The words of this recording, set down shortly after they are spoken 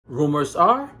Rumors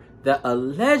are that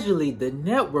allegedly the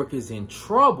network is in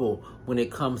trouble when it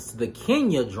comes to the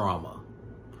Kenya drama.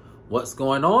 What's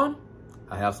going on?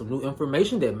 I have some new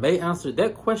information that may answer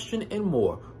that question and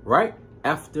more right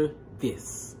after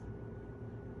this.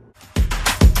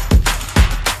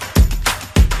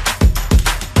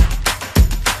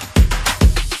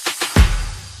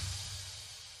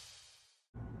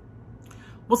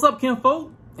 What's up,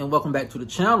 kinfolk, and welcome back to the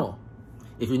channel.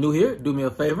 If you're new here, do me a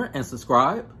favor and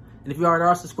subscribe. And if you already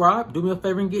are subscribed, do me a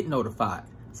favor and get notified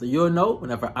so you'll know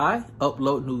whenever I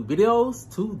upload new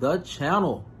videos to the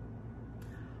channel.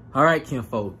 All right,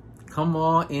 kinfolk, come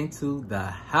on into the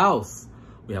house.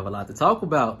 We have a lot to talk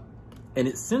about, and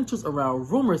it centers around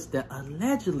rumors that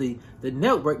allegedly the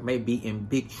network may be in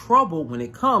big trouble when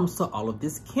it comes to all of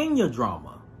this Kenya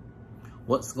drama.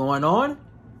 What's going on?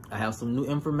 I have some new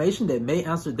information that may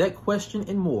answer that question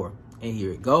and more, and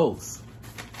here it goes.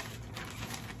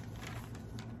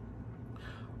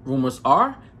 Rumors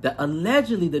are that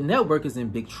allegedly the network is in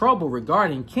big trouble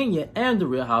regarding Kenya and the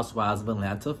Real Housewives of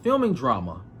Atlanta filming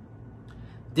drama.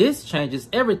 This changes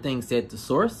everything, said the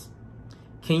source.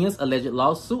 Kenya's alleged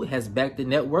lawsuit has backed the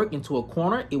network into a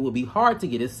corner it will be hard to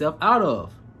get itself out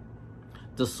of.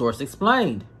 The source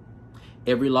explained,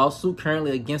 every lawsuit currently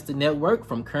against the network,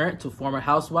 from current to former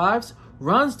housewives,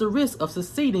 runs the risk of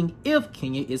succeeding if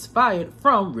Kenya is fired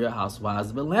from Real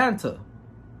Housewives of Atlanta.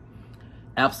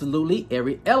 Absolutely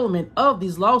every element of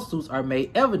these lawsuits are made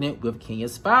evident with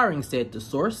Kenya's firing, said the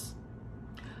source.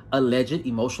 Alleged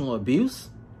emotional abuse,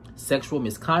 sexual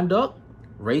misconduct,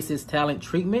 racist talent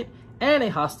treatment, and a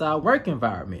hostile work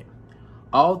environment.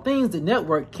 All things the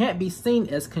network can't be seen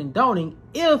as condoning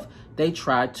if they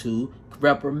try to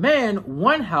reprimand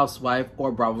one housewife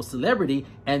or Bravo celebrity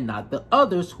and not the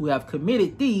others who have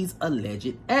committed these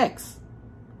alleged acts.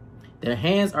 Their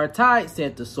hands are tied,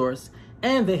 said the source,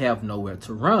 and they have nowhere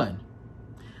to run.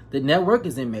 The network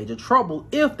is in major trouble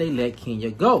if they let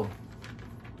Kenya go.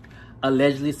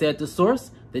 Allegedly, said the source,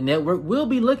 the network will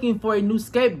be looking for a new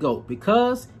scapegoat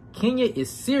because Kenya is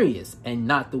serious and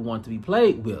not the one to be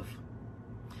played with.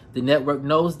 The network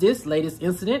knows this latest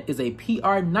incident is a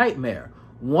PR nightmare,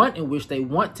 one in which they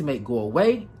want to make go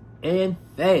away and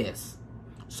fast.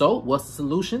 So what's the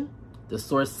solution? The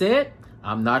source said,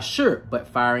 I'm not sure, but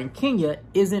firing Kenya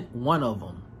isn't one of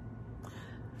them.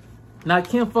 Now,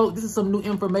 kinfolk, this is some new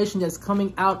information that's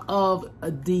coming out of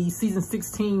the season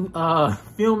 16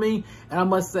 filming. And I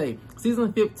must say,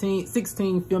 season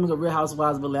 16 filming of Real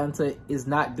Housewives of Atlanta is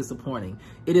not disappointing.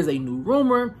 It is a new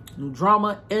rumor, new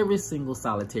drama every single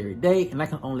solitary day. And I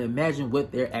can only imagine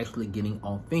what they're actually getting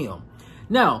on film.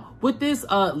 Now, with this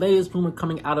latest rumor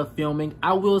coming out of filming,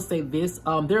 I will say this.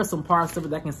 There are some parts of it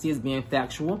that I can see as being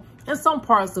factual, and some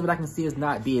parts of it I can see as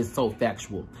not being so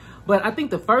factual. But I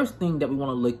think the first thing that we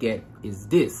want to look at is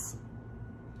this.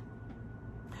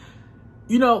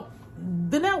 You know,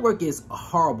 the network is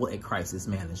horrible at crisis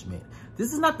management.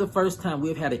 This is not the first time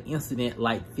we've had an incident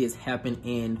like this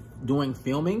happen during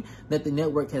filming that the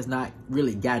network has not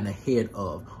really gotten ahead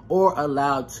of or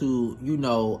allowed to,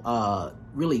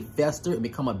 really fester and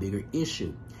become a bigger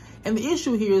issue. And the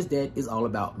issue here is that it's all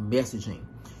about messaging.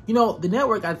 You know, the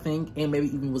network, I think, and maybe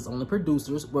even was on the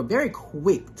producers, were very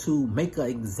quick to make an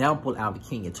example out of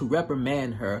Kenya, to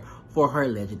reprimand her for her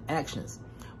alleged actions.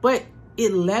 But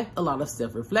it lacked a lot of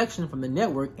self-reflection from the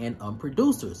network and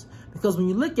producers. Because when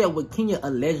you look at what Kenya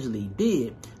allegedly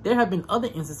did, there have been other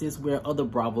instances where other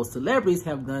Bravo celebrities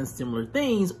have done similar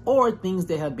things or things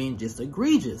that have been just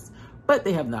egregious. But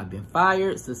they have not been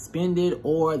fired, suspended,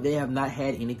 or they have not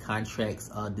had any contracts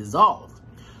dissolved.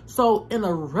 So in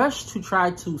a rush to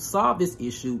try to solve this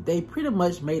issue, they pretty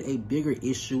much made a bigger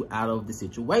issue out of the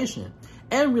situation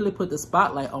and really put the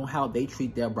spotlight on how they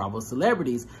treat their Bravo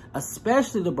celebrities,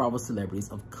 especially the Bravo celebrities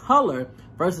of color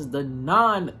versus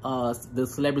the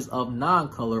celebrities of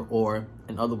non-color, or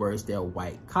in other words, their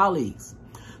white colleagues.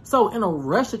 So in a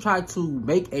rush to try to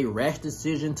make a rash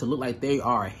decision to look like they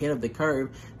are ahead of the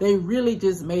curve, they really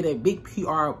just made a big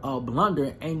PR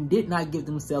blunder and did not give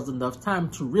themselves enough time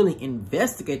to really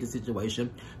investigate the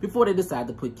situation before they decided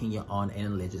to put Kenya on an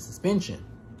alleged suspension.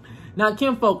 Now,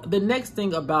 kinfolk, the next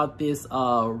thing about this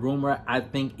rumor I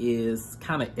think is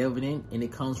kind of evident, and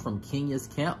it comes from Kenya's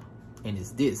camp, and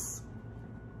it's this.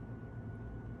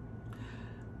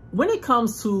 When it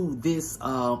comes to this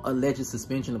alleged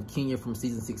suspension of Kenya from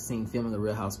season 16 filming The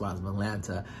Real Housewives of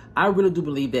Atlanta, I really do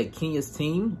believe that Kenya's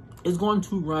team is going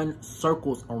to run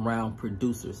circles around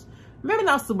producers. maybe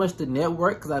not so much the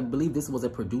network, because I believe this was a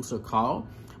producer call,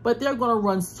 but they're going to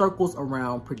run circles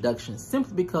around production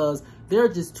simply because there are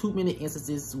just too many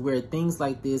instances where things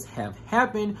like this have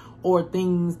happened, or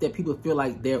things that people feel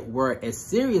like that were as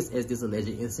serious as this alleged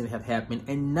incident have happened,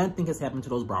 and nothing has happened to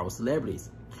those Bravo celebrities.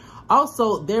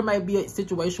 Also, there might be a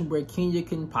situation where Kenya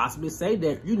can possibly say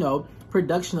that, you know,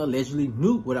 production allegedly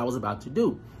knew what I was about to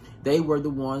do. They were the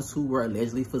ones who were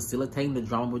allegedly facilitating the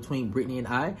drama between Britney and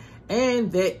I,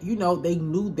 and that, you know, they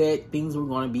knew that things were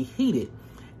going to be heated.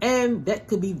 And that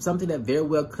could be something that very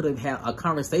well could have had a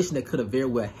conversation that could have very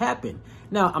well happened.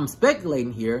 Now, I'm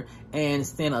speculating here and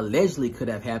saying allegedly could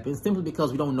have happened simply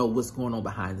because we don't know what's going on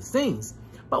behind the scenes.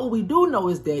 But what we do know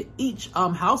is that each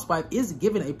housewife is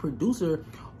given a producer,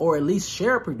 or at least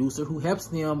share a producer, who helps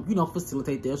them, you know,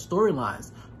 facilitate their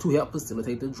storylines, to help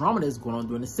facilitate the drama that's going on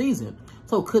during the season.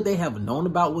 So could they have known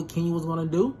about what Kenya was going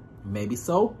to do? Maybe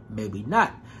so, maybe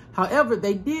not. However,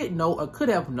 they did know, or could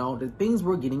have known, that things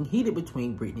were getting heated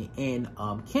between Britney and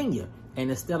Kenya. And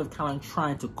instead of kind of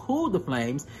trying to cool the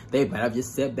flames, they might have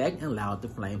just sat back and allowed the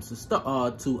flames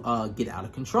to get out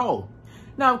of control.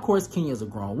 Now, of course, Kenya is a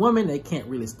grown woman. They can't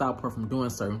really stop her from doing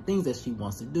certain things that she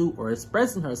wants to do, or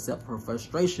expressing herself, her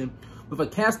frustration with a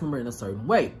cast member in a certain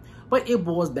way. But it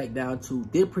boils back down to,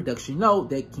 did production know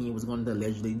that Kenya was going to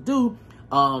allegedly do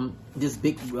this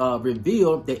big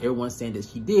reveal that everyone's saying that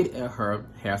she did at her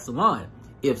hair salon?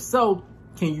 If so,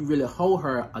 can you really hold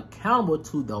her accountable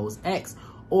to those acts,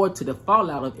 or to the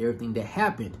fallout of everything that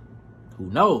happened? Who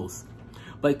knows?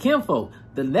 But kinfolk,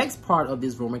 the next part of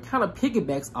this rumor kind of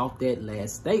piggybacks off that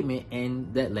last statement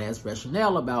and that last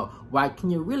rationale about why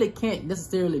Kenya really can't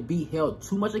necessarily be held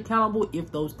too much accountable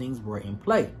if those things were in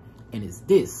play. And it's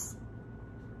this.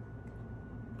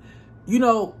 You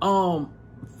know,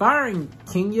 firing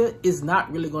Kenya is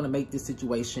not really going to make this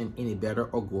situation any better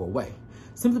or go away.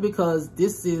 Simply because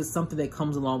this is something that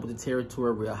comes along with the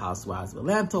territory of Real Housewives of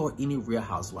Atlanta, or any Real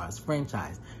Housewives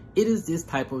franchise. It is this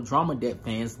type of drama that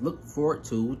fans look forward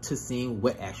to seeing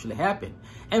what actually happened.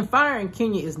 And firing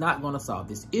Kenya is not going to solve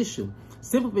this issue,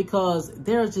 simply because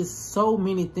there are just so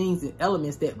many things and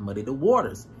elements that muddy the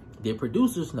waters. Did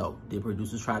producers know? Did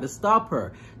producers try to stop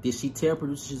her? Did she tell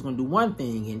producers she's going to do one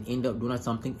thing and end up doing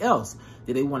something else?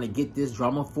 Did they want to get this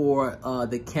drama for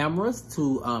the cameras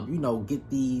to, you know, get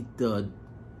the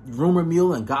rumor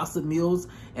mill and gossip mills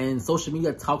and social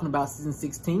media talking about season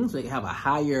 16 so they can have a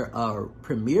higher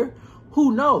premiere?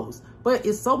 Who knows? But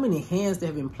it's so many hands that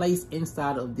have been placed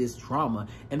inside of this drama,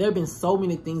 and there have been so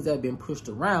many things that have been pushed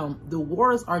around. The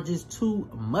waters are just too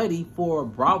muddy for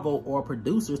Bravo or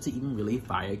producers to even really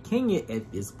fire Kenya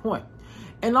at this point.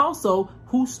 And also,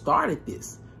 who started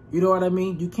this? You know what I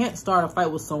mean? You can't start a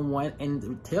fight with someone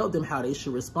and tell them how they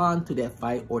should respond to that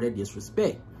fight or their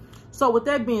disrespect. So with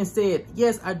that being said,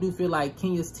 yes, I do feel like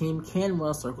Kenya's team can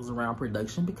run circles around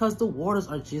production because the waters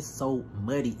are just so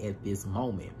muddy at this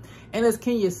moment. And as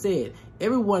Kenya said,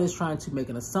 everyone is trying to make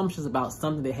an assumptions about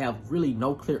something they have really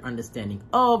no clear understanding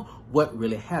of what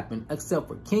really happened, except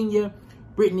for Kenya,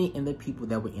 Britney, and the people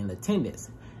that were in attendance.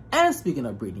 And speaking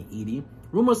of Brittanyeady,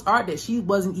 rumors are that she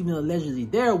wasn't even allegedly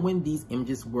there when these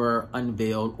images were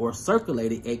unveiled or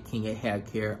circulated at Kenya Hair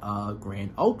Care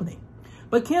grand opening.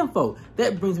 But kinfolk,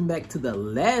 that brings me back to the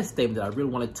last statement that I really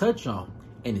want to touch on,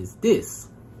 and it's this.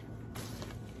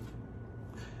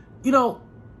 You know,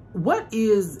 what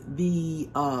is the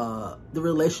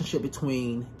relationship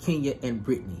between Kenya and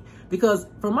Britney? Because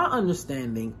from my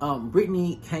understanding,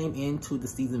 Britney came into the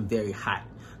season very hot.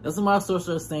 That's what my sources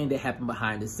are saying that happened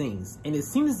behind the scenes. And it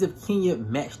seems as if Kenya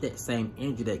matched that same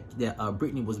energy that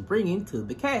Britney was bringing to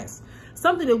the cast.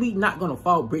 Something that we're not going to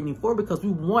fault Britney for, because we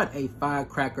want a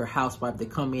firecracker housewife to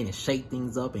come in and shake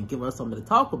things up and give us something to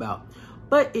talk about.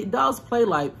 But it does play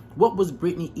like, what was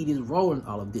Brittanyeady's role in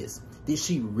all of this? Did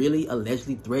she really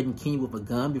allegedly threaten Kenya with a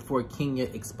gun before Kenya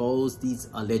exposed these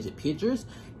alleged pictures?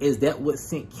 Is that what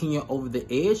sent Kenya over the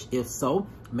edge? If so,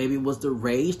 maybe it was the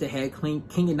rage that had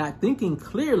Kenya not thinking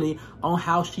clearly on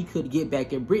how she could get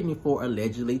back at Britney for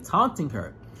allegedly taunting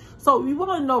her. So we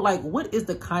want to know, like, what is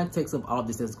the context of all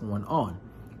this that's going on?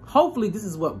 Hopefully this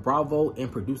is what Bravo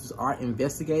and producers are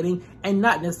investigating, and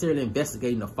not necessarily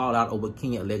investigating the fallout of what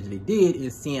Kenya allegedly did,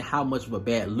 and seeing how much of a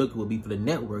bad look it would be for the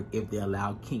network if they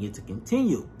allow Kenya to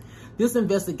continue. This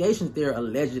investigation that they're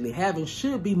allegedly having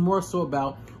should be more so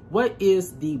about, what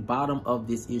is the bottom of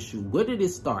this issue? Where did it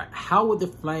start? How were the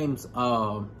flames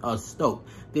stoked?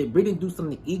 Did Britney do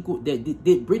something equal? Did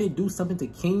Britney do something to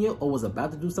Kenya, or was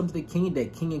about to do something to Kenya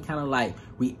that Kenya kind of like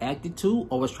reacted to,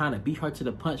 or was trying to beat her to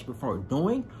the punch before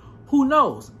doing? Who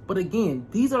knows? But again,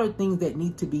 these are things that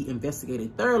need to be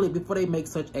investigated thoroughly before they make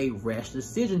such a rash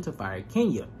decision to fire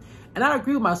Kenya. And I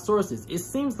agree with my sources. It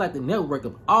seems like the network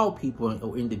of all people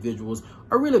or individuals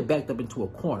are really backed up into a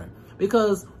corner.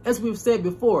 Because, as we've said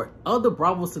before, other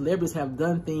Bravo celebrities have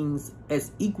done things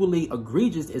as equally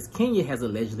egregious as Kenya has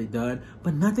allegedly done,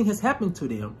 but nothing has happened to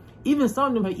them. Even some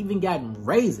of them have even gotten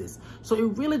raises. So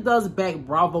it really does back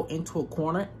Bravo into a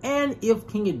corner. And if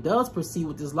Kenya does proceed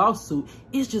with this lawsuit,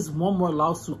 it's just one more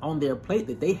lawsuit on their plate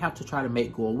that they have to try to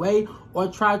make go away,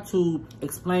 or try to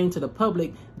explain to the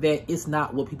public that it's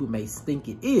not what people may think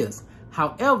it is.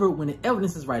 However, when the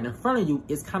evidence is right in front of you,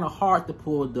 it's kind of hard to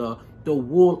pull the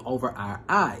wool over our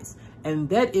eyes. And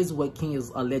that is what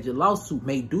Kenya's alleged lawsuit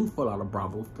may do for a lot of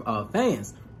Bravo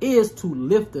fans, is to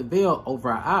lift the veil over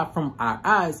from our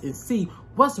eyes and see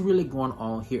what's really going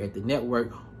on here at the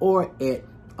network or at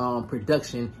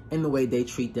production, in the way they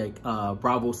treat their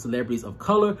Bravo celebrities of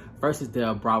color versus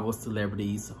their Bravo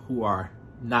celebrities who are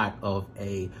not of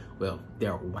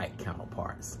their white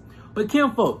counterparts. But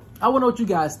kinfolk, I want to know what you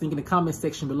guys think in the comment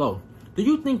section below. Do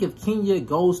you think if Kenya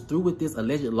goes through with this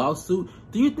alleged lawsuit,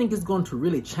 do you think it's going to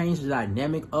really change the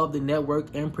dynamic of the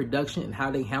network and production and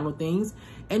how they handle things?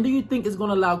 And do you think it's going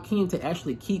to allow Kenya to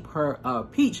actually keep her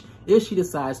peach if she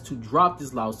decides to drop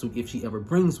this lawsuit, if she ever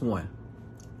brings one?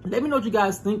 Let me know what you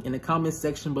guys think in the comment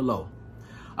section below.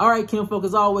 All right, kinfolk,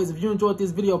 as always, if you enjoyed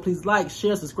this video, please like,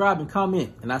 share, subscribe, and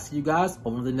comment. And I'll see you guys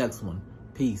over the next one.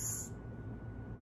 Peace.